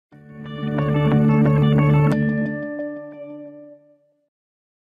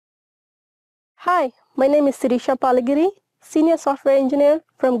Hi, my name is Sirisha Palagiri, Senior Software Engineer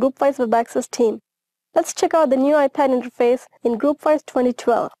from GroupWise WebAccess team. Let's check out the new iPad interface in GroupWise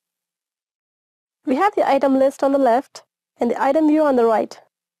 2012. We have the item list on the left and the item view on the right.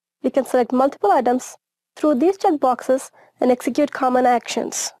 We can select multiple items through these checkboxes and execute common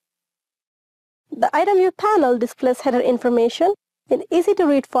actions. The item view panel displays header information in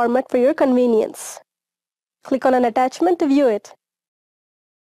easy-to-read format for your convenience. Click on an attachment to view it.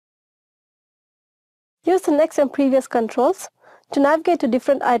 Use the next and previous controls to navigate to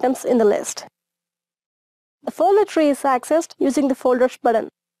different items in the list. The folder tree is accessed using the Folders button.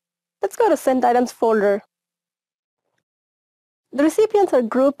 Let's go to Sent Items folder. The recipients are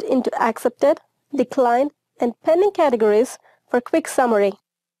grouped into Accepted, Declined, and Pending categories for a quick summary.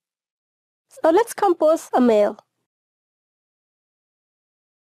 So let's compose a mail.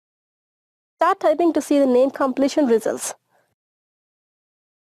 Start typing to see the name completion results.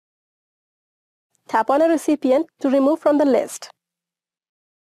 Tap on a recipient to remove from the list.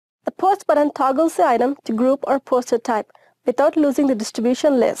 The Post button toggles the item to group or posted type without losing the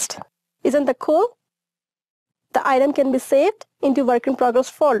distribution list. Isn't that cool? The item can be saved into Work in Progress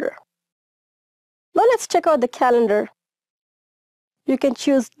folder. Now let's check out the calendar. You can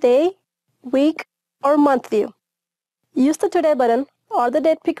choose day, week, or month view. Use the Today button or the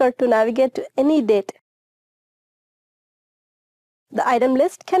Date picker to navigate to any date. The item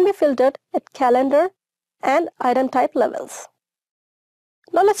list can be filtered at calendar and item type levels.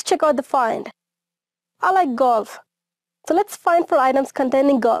 Now let's check out the find. I like golf, so let's find for items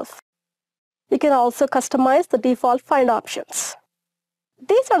containing golf. We can also customize the default find options.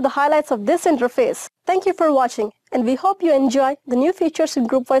 These are the highlights of this interface. Thank you for watching, and we hope you enjoy the new features in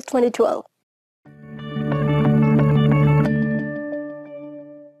GroupWise 2012.